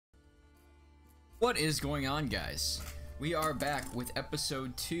What is going on, guys? We are back with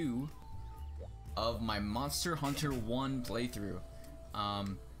episode 2 of my Monster Hunter 1 playthrough.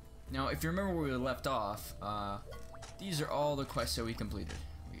 Now if you remember where we left off, these are all the quests that we completed.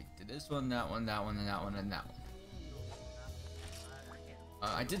 We did this one, that one, that one, and that one, and that one.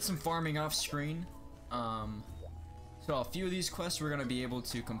 I did some farming off screen, so a few of these quests we're going to be able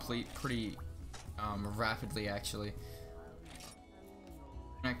to complete pretty rapidly, actually.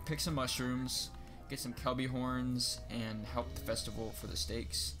 I pick some mushrooms, get some kelby horns, and help the festival for the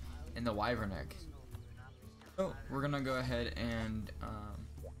stakes and the wyvern egg. So we're gonna go ahead and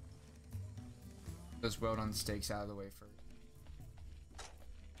those well done steaks out of the way first.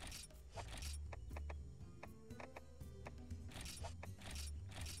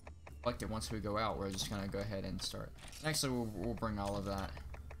 Collect it once we go out. We're just gonna go ahead and start. Actually, we'll bring all of that.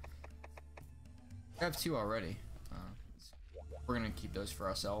 I have 2 already. We're gonna keep those for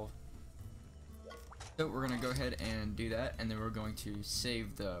ourselves. So we're gonna go ahead and do that, and then we're going to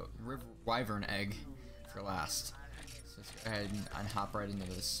save the wyvern egg for last. So let's go ahead and hop right into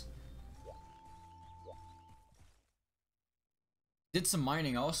this. Did some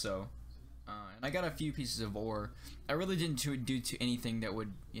mining also, and I got a few pieces of ore. I really didn't do anything that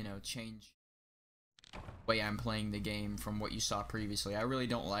would, you know, change the way I'm playing the game from what you saw previously. I really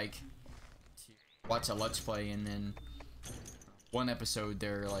don't like to watch a let's play and then one episode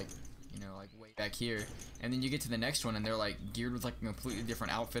they're like, you know, like way back here, and then you get to the next one and they're like geared with like a completely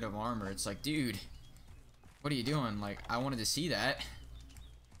different outfit of armor. It's like, dude, what are you doing? Like, I wanted to see that.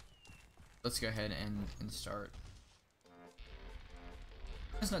 Let's go ahead and start.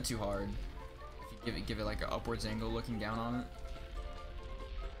 It's not too hard if you give it like an upwards angle looking down on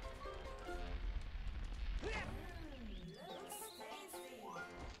it.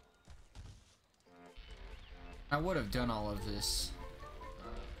 I would have done all of this.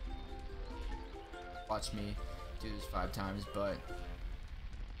 Watch me do this 5 times, but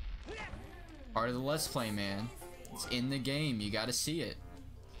part of the let's play, man. It's in the game. You gotta see it.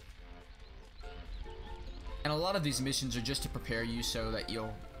 And a lot of these missions are just to prepare you so that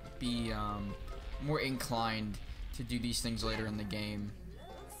you'll be more inclined to do these things later in the game.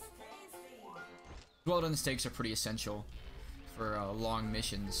 Well done stakes are pretty essential for long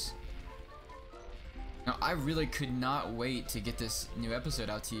missions. Now, I really could not wait to get this new episode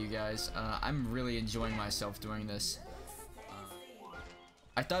out to you guys. I'm really enjoying myself doing this.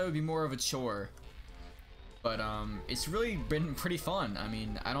 I thought it would be more of a chore, but it's really been pretty fun. I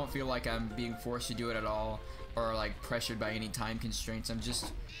mean, I don't feel like I'm being forced to do it at all, or like pressured by any time constraints. I'm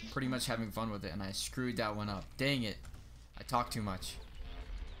just pretty much having fun with it, and I screwed that one up. Dang it. I talk too much.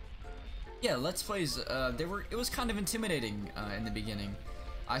 Yeah, let's plays, it was kind of intimidating in the beginning.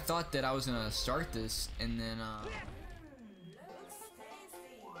 I thought that I was gonna start this and then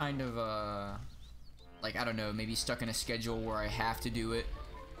kind of like, I don't know, maybe stuck in a schedule where I have to do it.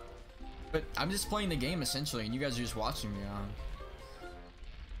 But I'm just playing the game essentially, and you guys are just watching me.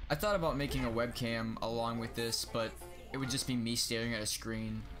 I thought about making a webcam along with this, but it would just be me staring at a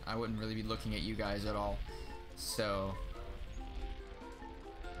screen. I wouldn't really be looking at you guys at all. So,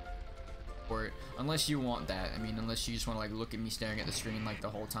 or unless you want that, I mean, unless you just want to like look at me staring at the screen like the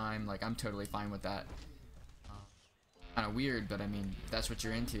whole time, like I'm totally fine with that. Kind of weird, but I mean, if that's what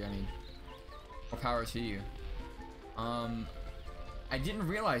you're into, I mean, more power to you. I didn't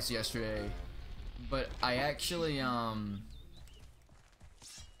realize yesterday, but I actually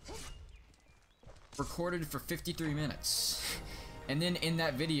recorded for 53 minutes. And then in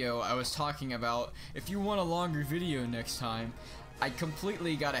that video I was talking about, if you want a longer video next time, I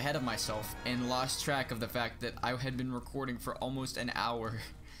completely got ahead of myself and lost track of the fact that I had been recording for almost an hour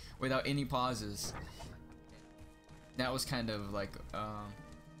without any pauses. That was kind of like,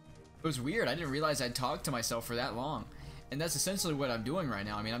 it was weird. I didn't realize I'd talked to myself for that long. And that's essentially what I'm doing right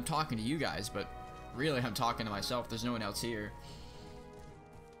now. I mean, I'm talking to you guys, but really I'm talking to myself. There's no one else here.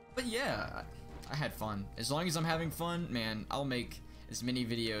 But yeah, I had fun. As long as I'm having fun, man, I'll make as many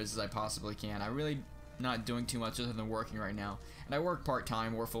videos as I possibly can. I really not doing too much other than working right now, and I work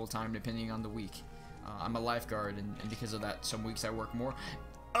part-time or full-time depending on the week. I'm a lifeguard, and because of that, some weeks I work more.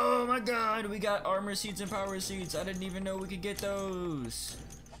 Oh my god, we got armor seeds and power seeds. I didn't even know we could get those.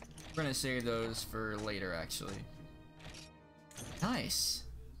 We're gonna save those for later, actually. Nice.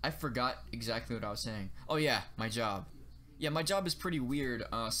 I forgot exactly what I was saying. Oh yeah, my job. Yeah, my job is pretty weird.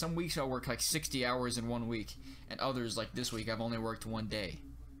 Some weeks I'll work like 60 hours in 1 week, and others, like this week, I've only worked 1 day.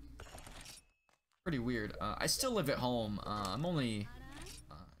 Pretty weird. I still live at home. I'm only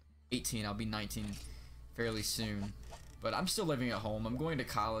 18. I'll be 19 fairly soon, but I'm still living at home. I'm going to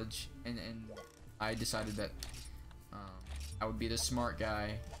college, and I decided that I would be the smart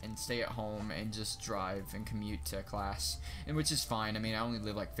guy and stay at home and just drive and commute to class, and which is fine. I mean, I only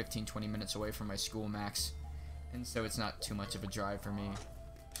live like 15-20 minutes away from my school max, and so it's not too much of a drive for me.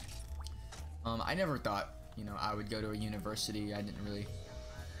 I never thought, you know, I would go to a university. I didn't really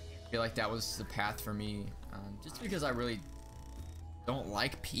feel like that was the path for me, just because I really don't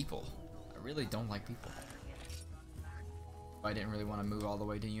like people. I really don't like people. I didn't really want to move all the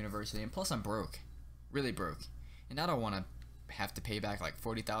way to university, and plus I'm broke, really broke, and I don't want to have to pay back like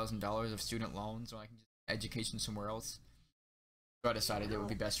 $40,000 of student loans when I can just get education somewhere else. So I decided it would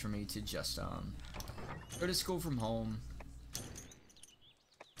be best for me to just go to school from home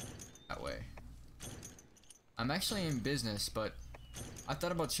that way. I'm actually in business, but I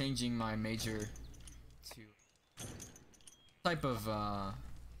thought about changing my major to type of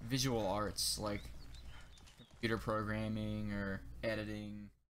visual arts, like computer programming or editing,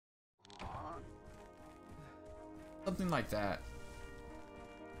 something like that,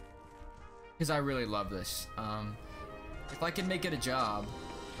 because I really love this. If I could make it a job,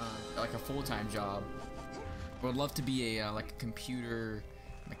 like a full-time job, I would love to be a like a computer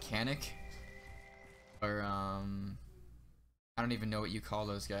mechanic, or I don't even know what you call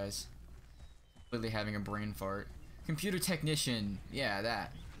those guys. Completely having a brain fart. Computer technician, yeah,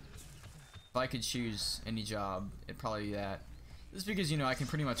 that. If I could choose any job, it'd probably be that. Just because, you know, I can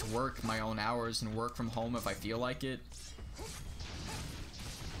pretty much work my own hours and work from home if I feel like it.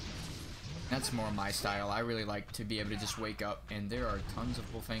 That's more my style. I really like to be able to just wake up, and there are tons of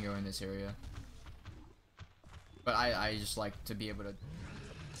Bullfango in this area. But I just like to be able to...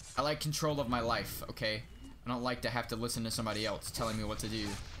 I like control of my life, okay? I don't like to have to listen to somebody else telling me what to do.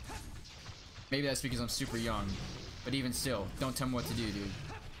 Maybe that's because I'm super young. But even still, don't tell me what to do, dude.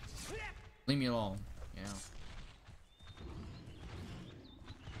 Leave me alone, you know?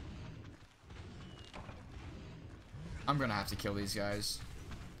 I'm gonna have to kill these guys.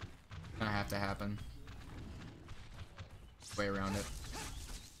 It's gonna have to happen. Way around it.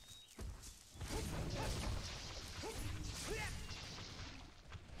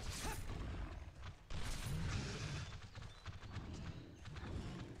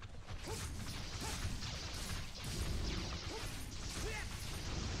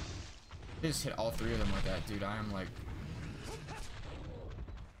 I just hit all three of them like that, dude. I am like...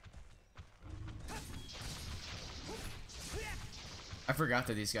 I forgot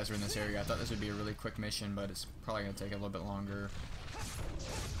that these guys were in this area. I thought this would be a really quick mission, but it's probably gonna take a little bit longer.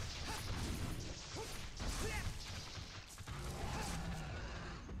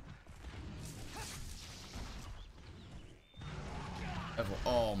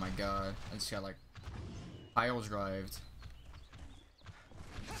 Oh my god. I just got like pile drived.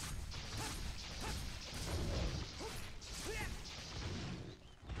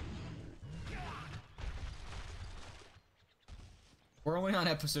 We're only on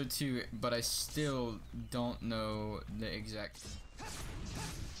episode 2, but I still don't know the exact...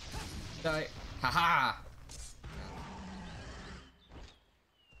 Die. Haha!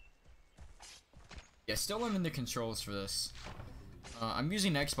 Yeah, still learning the controls for this. I'm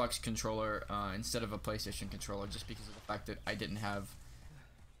using an Xbox controller instead of a PlayStation controller, just because of the fact that I didn't have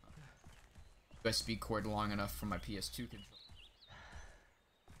USB cord long enough for my PS2 controller.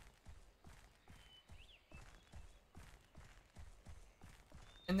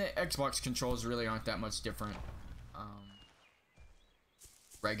 And the Xbox controls really aren't that much different.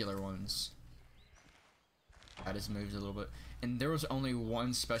 Regular ones. That just moves a little bit. And there was only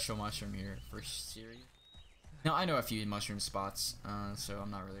one special mushroom here for serious. Now I know a few mushroom spots, so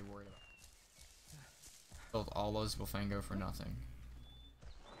I'm not really worried about it. Killed all those Bullfango for nothing.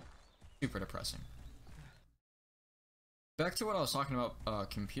 Super depressing. Back to what I was talking about,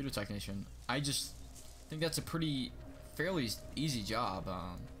 computer technician. I just think that's a fairly easy job.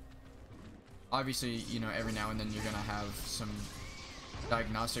 Obviously, you know, every now and then you're gonna have some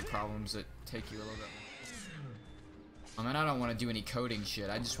diagnostic problems that take you a little bit. And I don't want to do any coding shit.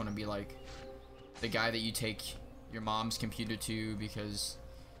 I just want to be like the guy that you take your mom's computer to because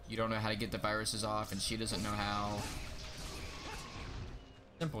you don't know how to get the viruses off and she doesn't know how.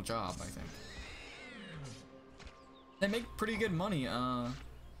 Simple job, I think. They make pretty good money. I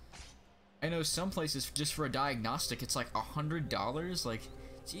know some places just for a diagnostic it's like $100. Like,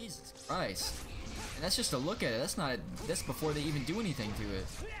 Jesus Christ. And that's just to look at it. That's before they even do anything to it.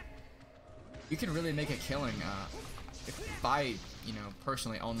 You can really make a killing. If I, you know,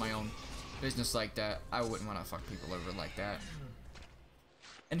 personally own my own business like that, I wouldn't want to fuck people over like that.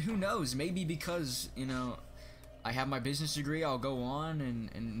 And who knows, maybe because, you know, I have my business degree, I'll go on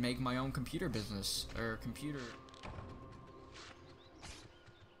and make my own computer business, or computer...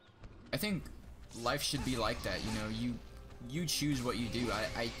 I think life should be like that, you know, you you choose what you do.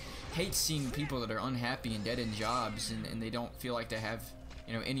 I hate seeing people that are unhappy and dead in jobs and they don't feel like they have,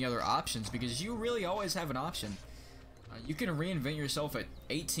 you know, any other options, because you really always have an option. You can reinvent yourself at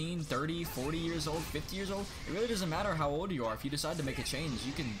 18, 30, 40 years old, 50 years old. It really doesn't matter how old you are. If you decide to make a change,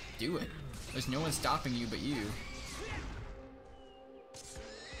 you can do it. There's no one stopping you but you.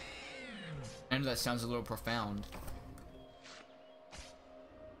 I know that sounds a little profound.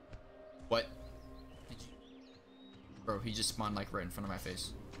 What? Did you... Bro, he just spawned like right in front of my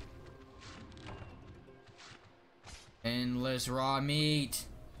face. Endless raw meat.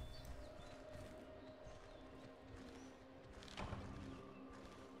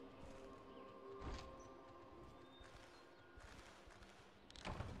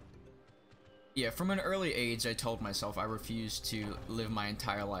 Yeah, from an early age, I told myself I refused to live my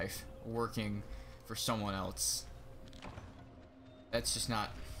entire life working for someone else. That's just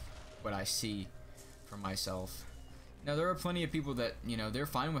not what I see for myself. Now, there are plenty of people that, you know, they're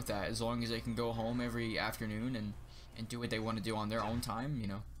fine with that as long as they can go home every afternoon and do what they want to do on their own time, you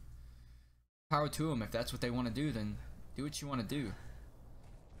know. Power to them. If that's what they want to do, then do what you want to do.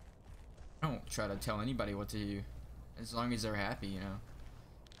 I don't try to tell anybody what to do, as long as they're happy, you know.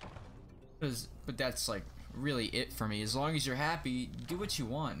 But that's like really it for me. As long as you're happy, do what you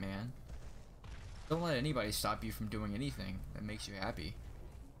want, man. Don't let anybody stop you from doing anything that makes you happy.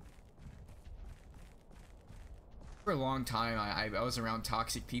 For a long time, I was around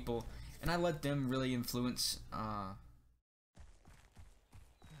toxic people, and I let them really influence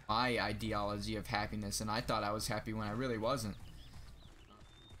my ideology of happiness, and I thought I was happy when I really wasn't.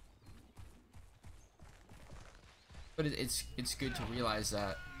 But it's good to realize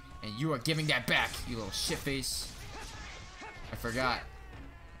that. And you are giving that back, you little shitface. I forgot.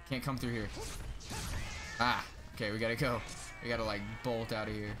 Can't come through here. Ah, okay, we gotta go. We gotta like bolt out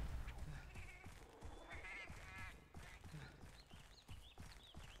of here.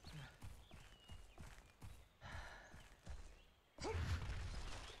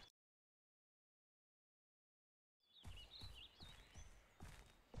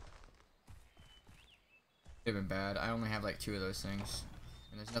 They've been bad. I only have like 2 of those things.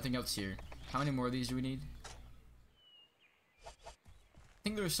 And there's nothing else here. How many more of these do we need? I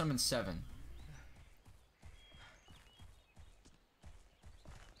think there was some in 7.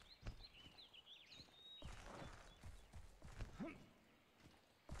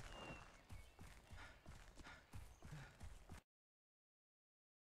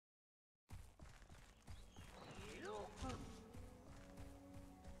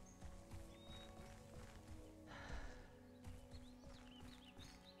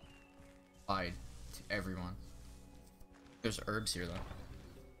 To everyone. There's herbs here though.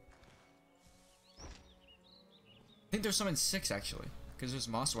 I think there's some in 6 actually, because there's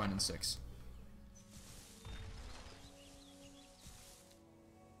moss wine in 6.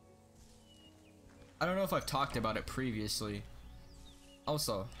 I don't know if I've talked about it previously.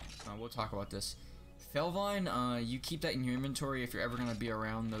 Also, we'll talk about this. Felvine, you keep that in your inventory if you're ever gonna be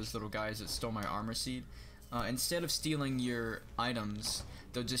around those little guys that stole my armor seed. Instead of stealing your items,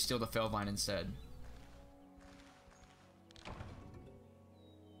 they'll just steal the Felvine instead.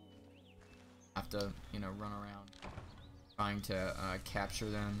 Have to, you know, run around trying to capture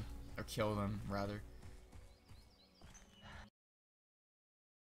them, or kill them, rather.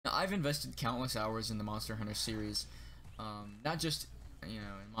 Now, I've invested countless hours in the Monster Hunter series, not just, you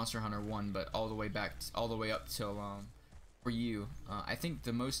know, in Monster Hunter 1, but all the way back, all the way up till for you. I think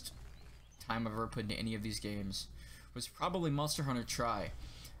the most time I've ever put into any of these games was probably Monster Hunter Tri.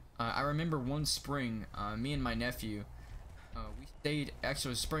 I remember one spring, me and my nephew, we stayed, actually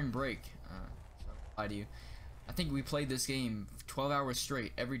it was spring break, so I lie to you. I think we played this game 12 hours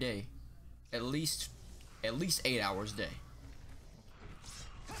straight every day, at least 8 hours a day.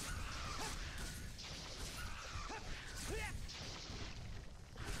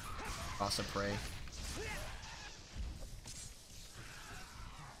 Boss of prey.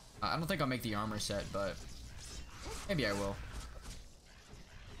 I don't think I'll make the armor set, but maybe I will.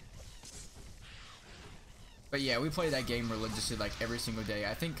 But yeah, we play that game religiously like every single day.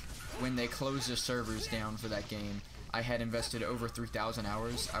 I think when they closed the servers down for that game, I had invested over 3,000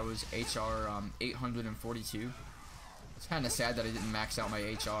 hours. I was HR 842. It's kind of sad that I didn't max out my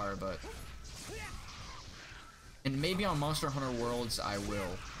HR, but... And maybe on Monster Hunter Worlds I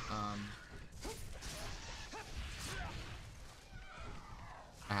will.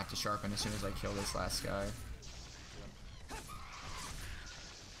 I have to sharpen as soon as I kill this last guy.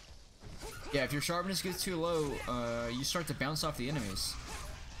 Yeah, if your sharpness gets too low, you start to bounce off the enemies.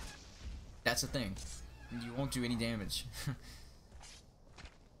 That's the thing. You won't do any damage.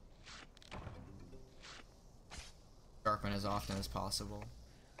 apartment as often as possible.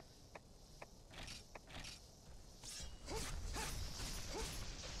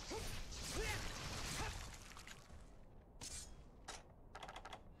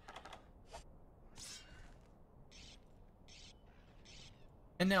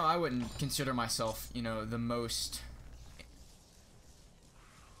 And now I wouldn't consider myself, you know, the most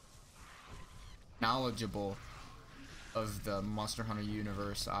knowledgeable of the Monster Hunter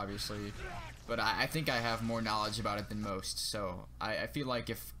universe, obviously, but I think I have more knowledge about it than most. So I feel like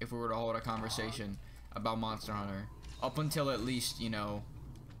if we were to hold a conversation about Monster Hunter, up until at least, you know,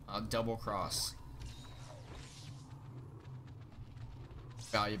 Double Cross,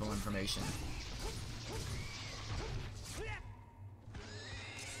 valuable information.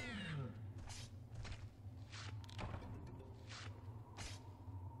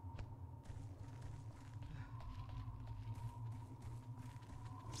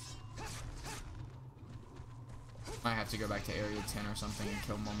 Might have to go back to Area 10 or something and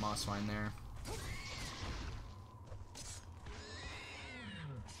kill more moss swine there.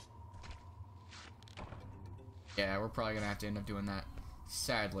 Yeah, we're probably gonna have to end up doing that,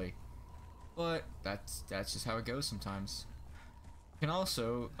 sadly. But that's just how it goes sometimes. You can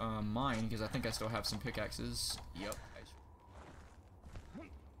also mine, because I think I still have some pickaxes. Yep.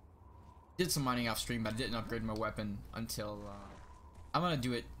 Did some mining off stream, but I didn't upgrade my weapon until I'm gonna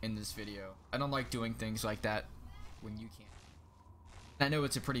do it in this video. I don't like doing things like that when you can't. I know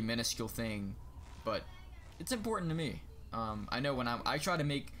it's a pretty minuscule thing, but it's important to me. I know when I try to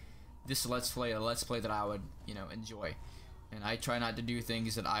make this let's play a let's play that I would, you know, enjoy, and I try not to do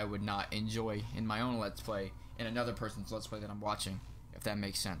things that I would not enjoy in my own let's play in another person's let's play that I'm watching, if that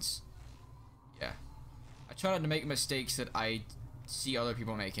makes sense. Yeah, I try not to make mistakes that I see other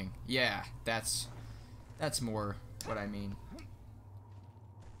people making. Yeah, that's more what I mean.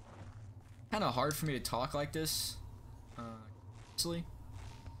 Kind of hard for me to talk like this,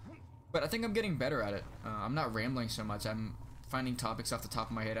 but I think I'm getting better at it. I'm not rambling so much. I'm finding topics off the top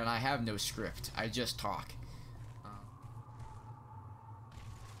of my head, and I have no script. I just talk.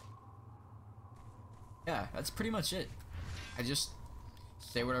 Yeah, that's pretty much it. I just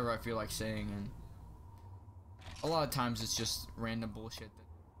say whatever I feel like saying, and a lot of times it's just random bullshit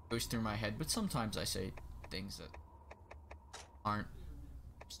that goes through my head, but sometimes I say things that aren't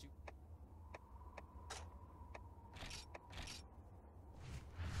stupid.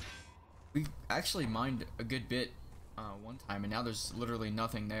 We actually mined a good bit one time, and now there's literally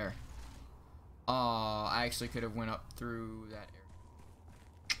nothing there. I actually could have went up through that area.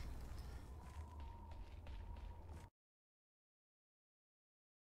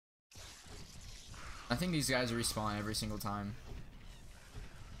 I think these guys respawn every single time.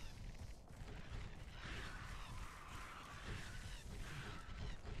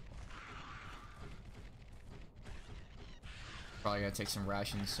 Probably gotta take some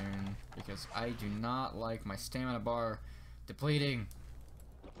rations soon, because I do not like my stamina bar depleting.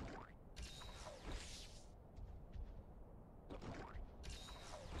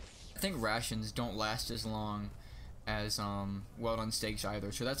 I think rations don't last as long as well done steaks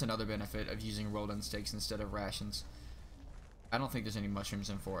either, so that's another benefit of using well done steaks instead of rations. I don't think there's any mushrooms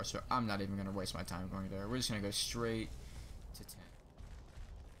in forest, so I'm not even gonna waste my time going there. We're just gonna go straight to 10.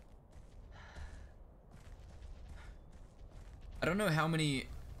 I don't know how many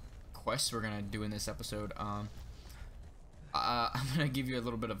quests we're gonna do in this episode. I'm gonna give you a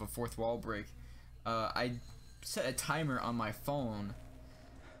little bit of a fourth wall break. I set a timer on my phone.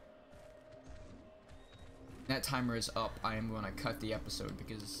 That timer is up. I am going to cut the episode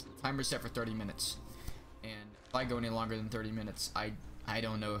because the timer is set for 30 minutes. And if I go any longer than 30 minutes, I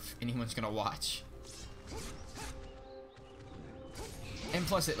don't know if anyone's gonna watch. And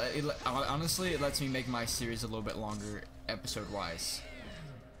plus, honestly, it lets me make my series a little bit longer, episode-wise,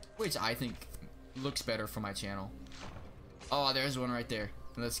 which I think looks better for my channel. Oh, there's one right there.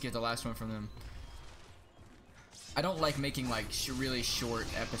 Let's get the last one from them. I don't like making like really short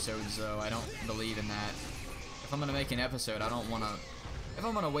episodes, though. I don't believe in that. If I'm gonna make an episode, I don't want to. If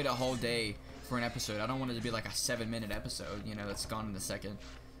I'm gonna wait a whole day for an episode, I don't want it to be like a 7-minute episode, you know, that's gone in a second.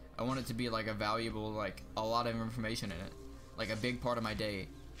 I want it to be like a valuable, like a lot of information in it. Like a big part of my day,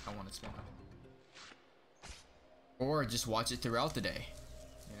 I want to spend on it. Or just watch it throughout the day,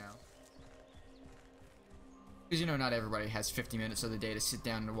 you know? Because, you know, not everybody has 50 minutes of the day to sit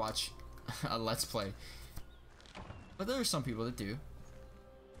down and watch a Let's Play. But there are some people that do.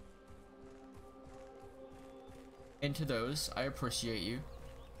 And to those, I appreciate you.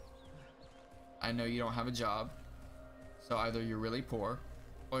 I know you don't have a job. So either you're really poor,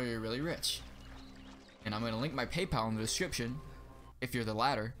 or you're really rich. And I'm going to link my PayPal in the description, if you're the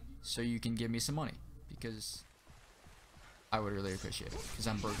latter, so you can give me some money. Because I would really appreciate it, because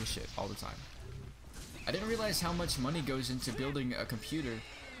I'm broke as shit all the time. I didn't realize how much money goes into building a computer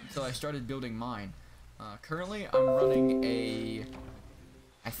until I started building mine. Currently, I'm running a,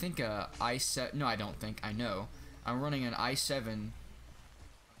 I think a i7, no I don't think, I know. I'm running an i7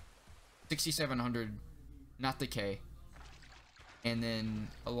 6700, not the K. And then,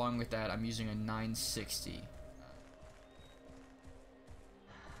 along with that, I'm using a 960.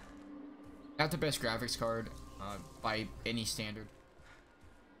 Not the best graphics card, by any standard.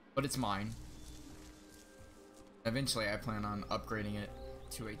 But it's mine. Eventually, I plan on upgrading it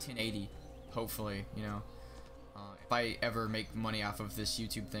to a 1080. Hopefully, you know. If I ever make money off of this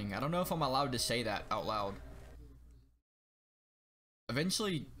YouTube thing. I don't know if I'm allowed to say that out loud.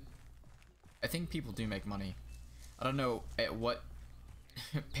 Eventually, I think people do make money. I don't know at what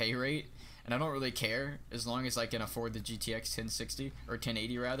pay rate, and I don't really care as long as I can afford the GTX 1060 or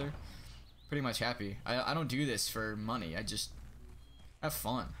 1080 rather. Pretty much happy. I don't do this for money. I just have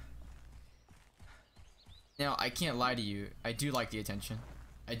fun. Now, I can't lie to you. I do like the attention.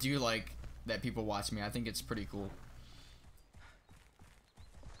 I do like that people watch me. I think it's pretty cool.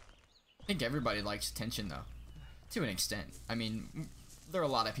 I think everybody likes attention though, to an extent. I mean, there are a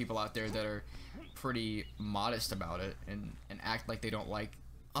lot of people out there that are pretty modest about it and act like they don't like,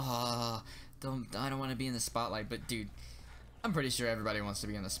 I don't want to be in the spotlight. But dude, I'm pretty sure everybody wants to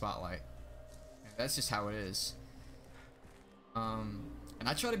be in the spotlight. That's just how it is. And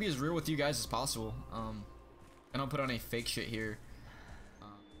I try to be as real with you guys as possible. I don't put on any fake shit here.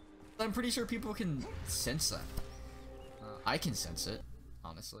 But I'm pretty sure people can sense that. I can sense it,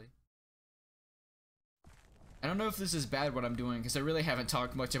 honestly. I don't know if this is bad what I'm doing, because I really haven't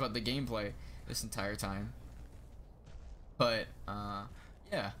talked much about the gameplay this entire time. But,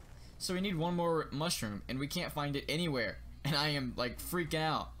 yeah. So we need one more mushroom, and we can't find it anywhere. And I am, like, freaking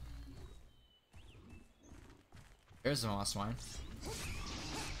out. There's the moss wine.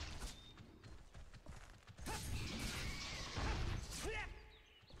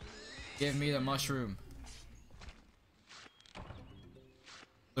 Give me the mushroom.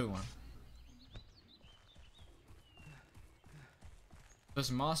 Blue one.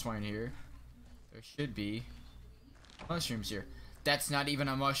 There's moss wine here. There should be mushrooms here. That's not even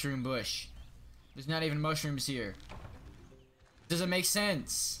a mushroom bush. There's not even mushrooms here. Doesn't make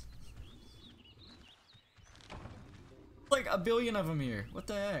sense. Like a billion of them here. What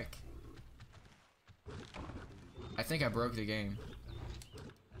the heck? I think I broke the game.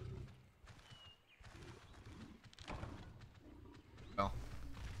 Well,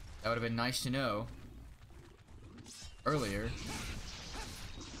 that would have been nice to know earlier.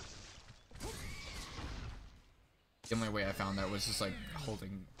 The only way I found that was just like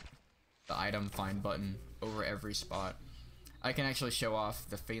holding the item find button over every spot. I can actually show off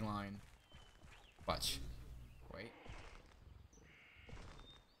the feline. Watch. Wait.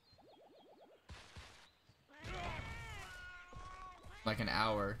 Like an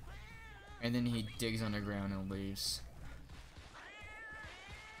hour. And then he digs underground and leaves.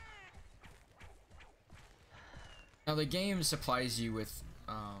 Now the game supplies you with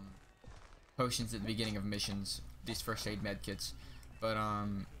potions at the beginning of missions. These first aid med kits, but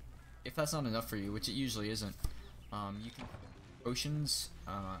if that's not enough for you, which it usually isn't, you can potions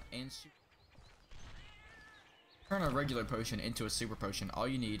and turn a regular potion into a super potion. All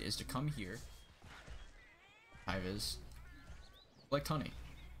you need is to come here. Hive is collect honey.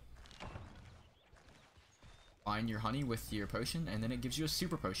 Find your honey with your potion, and then it gives you a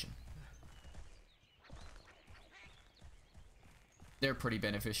super potion. They're pretty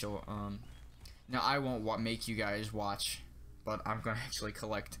beneficial. Now, I won't make you guys watch, but I'm gonna actually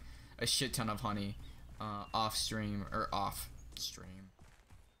collect a shit ton of honey off stream, or off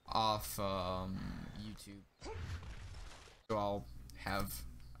YouTube. So I'll have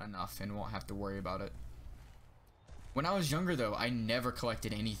enough and won't have to worry about it. When I was younger, though, I never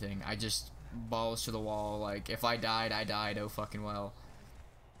collected anything. I just balls to the wall. Like, if I died, I died. Oh, fucking well.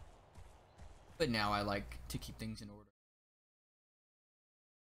 But now I like to keep things in order.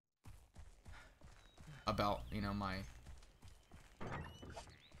 About, you know, my... You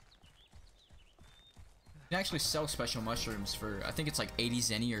can actually sell special mushrooms for, I think it's like 80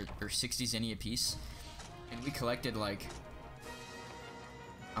 zenny or 60 zenny a piece. And we collected like...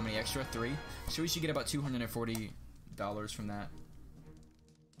 How many extra? 3? So we should get about $240 from that.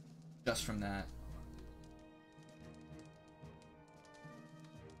 Just from that.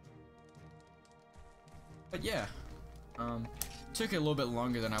 But yeah. Took a little bit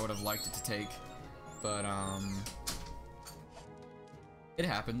longer than I would have liked it to take. But, it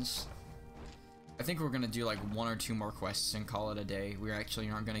happens. I think we're gonna do like 1 or 2 more quests and call it a day. We actually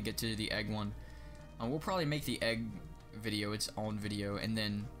aren't gonna get to the egg one. We'll probably make the egg video, its own video, and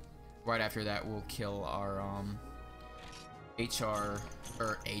then right after that we'll kill our HR.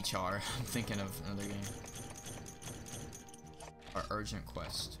 I'm thinking of another game. Our urgent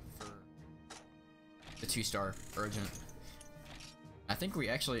quest for the 2-star urgent. I think we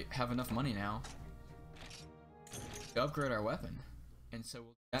actually have enough money now to upgrade our weapon, and so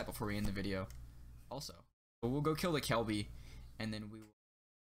we'll do that before we end the video. Also, but we'll go kill the Kelby, and then we will.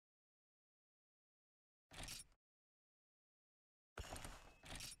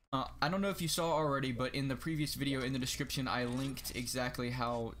 I don't know if you saw already, but in the previous video in the description I linked exactly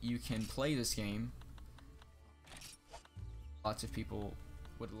how you can play this game. Lots of people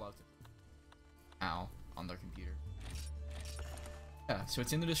would love to now on their computer. Yeah, so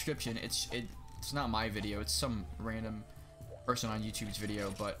it's in the description. It's not my video, it's some random person on YouTube's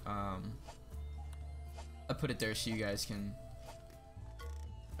video, but I put it there so you guys can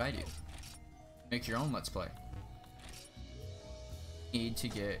what I do. Make your own Let's Play. Need to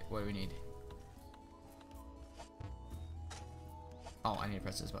get, what do we need? Oh, I need to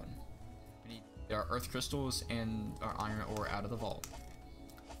press this button. We need to get our earth crystals and our iron ore out of the vault.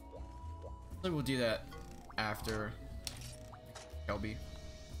 So we'll do that after Kelby.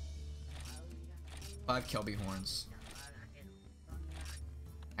 5 Kelby horns.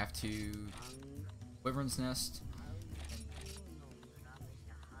 Have to Wyvern's Nest.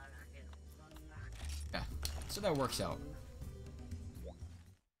 Yeah, so that works out.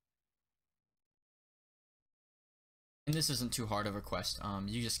 And this isn't too hard of a quest.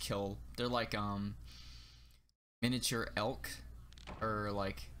 You just kill. They're like miniature elk, or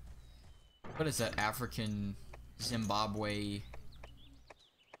like what is that African Zimbabwe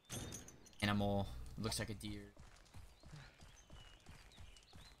animal? It looks like a deer.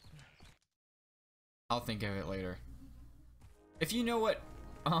 I'll think of it later. If you know what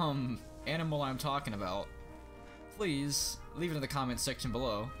animal I'm talking about, please leave it in the comments section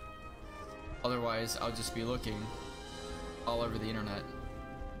below. Otherwise, I'll just be looking all over the internet.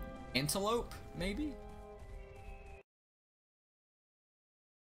 Antelope, maybe?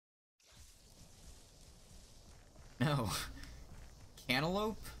 No.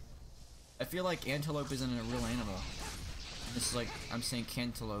 Cantaloupe? I feel like antelope isn't a real animal. It's like I'm saying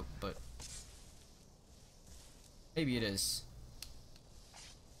cantaloupe, but maybe it is.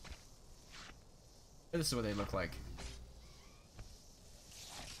 This is what they look like.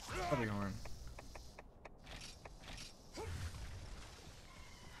 Kelby horn.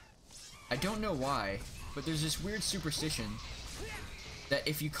 I don't know why, but there's this weird superstition that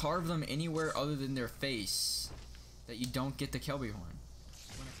if you carve them anywhere other than their face, that you don't get the Kelby horn.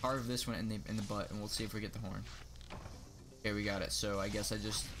 I'm gonna carve this one in the butt, and we'll see if we get the horn. Okay, we got it. So I guess I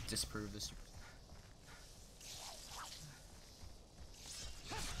just disproved this.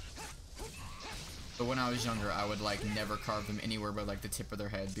 But when I was younger, I would like never carve them anywhere but like the tip of their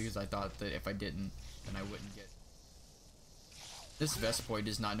head, because I thought that if I didn't, then I wouldn't get. This Vespoid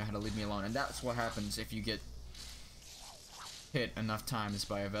does not know how to leave me alone, and that's what happens if you get hit enough times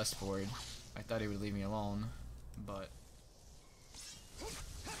by a Vespoid. I thought he would leave me alone, but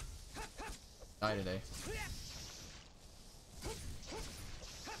die today.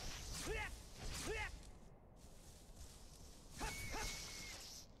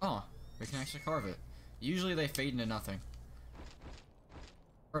 Oh, we can actually carve it. Usually they fade into nothing.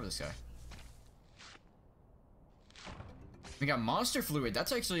 Carve this guy. We got monster fluid.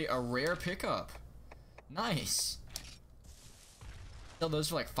 That's actually a rare pickup. Nice. Sell those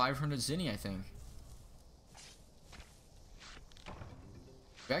for like 500 zinni, I think.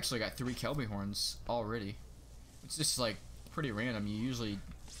 We actually got 3 Kelby horns already. It's just like pretty random. You usually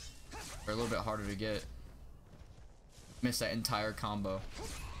are a little bit harder to get. Miss that entire combo.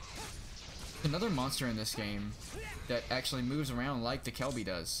 Another monster in this game that actually moves around like the Kelby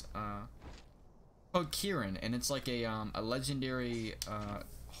does. Called Kieran, and it's like a legendary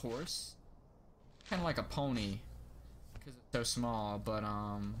horse, kind of like a pony, because it's so small. But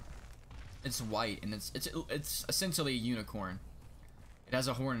it's white, and it's essentially a unicorn. It has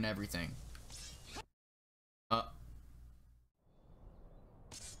a horn and everything.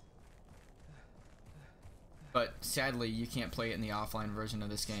 But sadly, you can't play it in the offline version of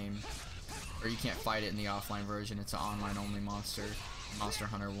this game, or you can't fight it in the offline version. It's an online only monster, Monster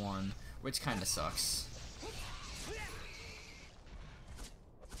Hunter 1. Which kind of sucks.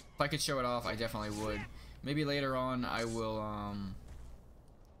 If I could show it off, I definitely would. Maybe later on I will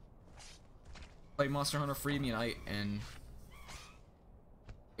play Monster Hunter Freedom Unite and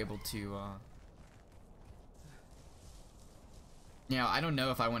be able to now I don't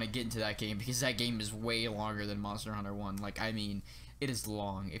know if I want to get into that game, because that game is way longer than Monster Hunter 1. Like, I mean, it is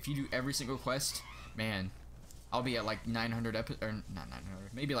long. If you do every single quest, man, I'll be at like 900 or not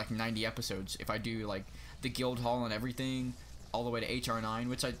 900, maybe like 90 episodes if I do like the guild hall and everything all the way to HR9,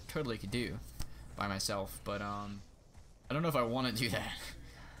 which I totally could do by myself, but I don't know if I want to do that.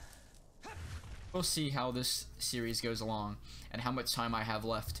 We'll see how this series goes along and how much time I have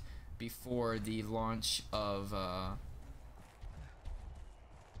left before the launch of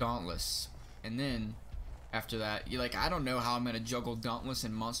Dauntless, and then after that, I don't know how I'm gonna juggle Dauntless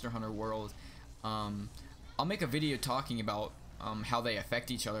and Monster Hunter World. I'll make a video talking about how they affect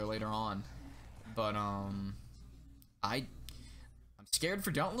each other later on, but I'm scared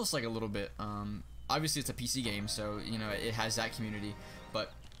for Dauntless like a little bit. Obviously it's a PC game, so you know it has that community,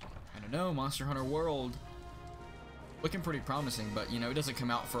 but I don't know, Monster Hunter World looking pretty promising, but you know it doesn't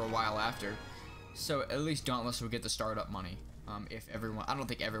come out for a while after, so at least Dauntless will get the startup money. If everyone, I don't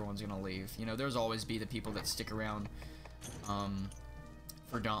think everyone's gonna leave. You know, there's always be the people that stick around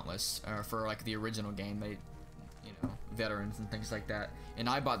for Dauntless, or for like the original game. They, you know, veterans and things like that. And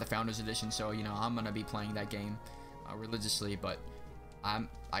I bought the Founders Edition, so you know I'm gonna be playing that game religiously. But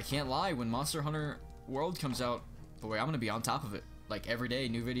I can't lie, when Monster Hunter World comes out, boy, I'm gonna be on top of it. Like every day,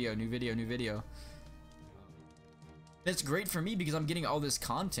 new video, new video, new video. It's great for me because I'm getting all this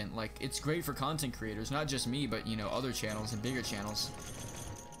content. Like, it's great for content creators, not just me, but you know, other channels and bigger channels.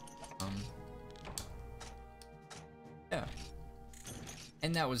 Yeah.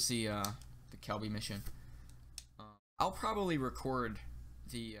 And that was the Kelby mission. I'll probably record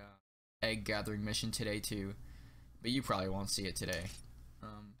the egg gathering mission today too, but you probably won't see it today.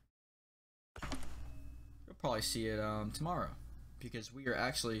 You'll probably see it tomorrow, because we are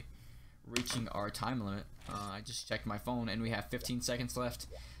actually reaching our time limit. I just checked my phone and we have 15 seconds left,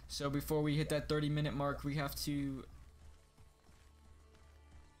 so before we hit that 30-minute mark we have to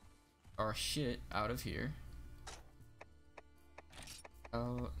our shit out of here.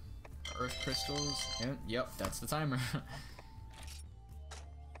 Earth crystals, and yep, that's the timer.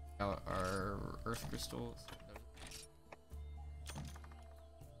 Our earth crystals.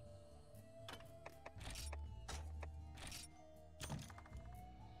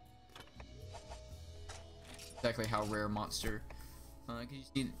 Exactly how rare monster.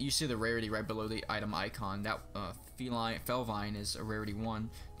 You see the rarity right below the item icon. That Felvine is a rarity 1.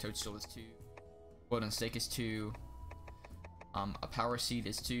 Toadstool is 2. Wood and Stake is 2. A Power Seed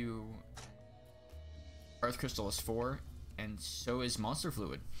is 2. Earth Crystal is 4. And so is Monster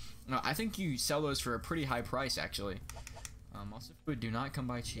Fluid. Now, I think you sell those for a pretty high price, actually. Monster Fluid do not come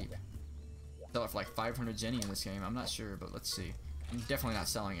by cheap. Sell it for like 500 Jenny in this game. I'm not sure, but let's see. I'm definitely not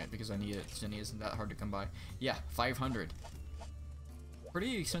selling it because I need it. Jenny isn't that hard to come by. Yeah, 500.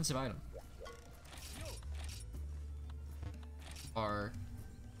 Pretty expensive item. Or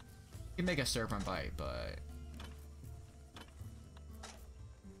you can make a serpent bite, but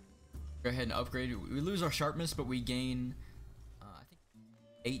go ahead and upgrade. We lose our sharpness, but we gain I think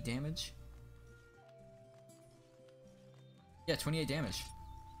 8 damage. Yeah, 28 damage.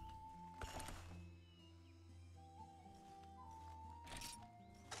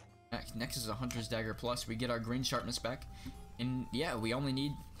 Next is a Hunter's Dagger Plus. We get our green sharpness back, and yeah, we only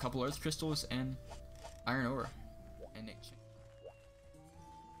need a couple Earth Crystals and Iron Ore.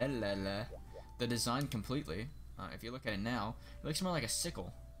 And the design completely. If you look at it now, it looks more like a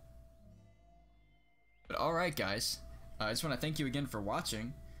sickle. But alright guys, I just want to thank you again for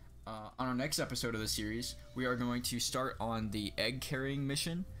watching. On our next episode of the series, we are going to start on the egg carrying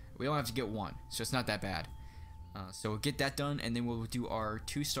mission. We only have to get 1, so it's not that bad. So we'll get that done, and then we'll do our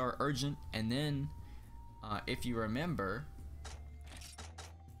 2-star urgent, and then if you remember,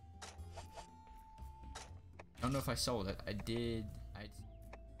 I don't know if I sold it. I did.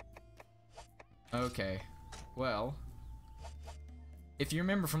 Okay, well, if you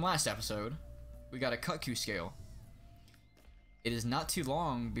remember from last episode, we got a Kutku scale. It is not too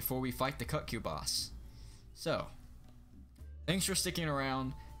long before we fight the Kutku boss. So thanks for sticking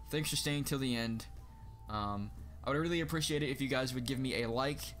around, thanks for staying till the end. I would really appreciate it if you guys would give me a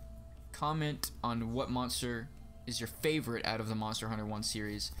like, comment on what monster is your favorite out of the Monster Hunter 1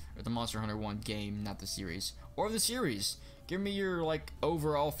 series, or the Monster Hunter 1 game, not the series, or the series. Give me your like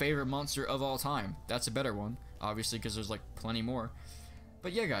overall favorite monster of all time. That's a better one, obviously, because there's like plenty more.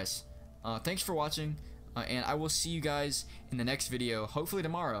 But yeah guys, thanks for watching, and I will see you guys in the next video, hopefully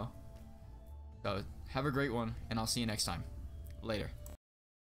tomorrow. So have a great one, and I'll see you next time. Later.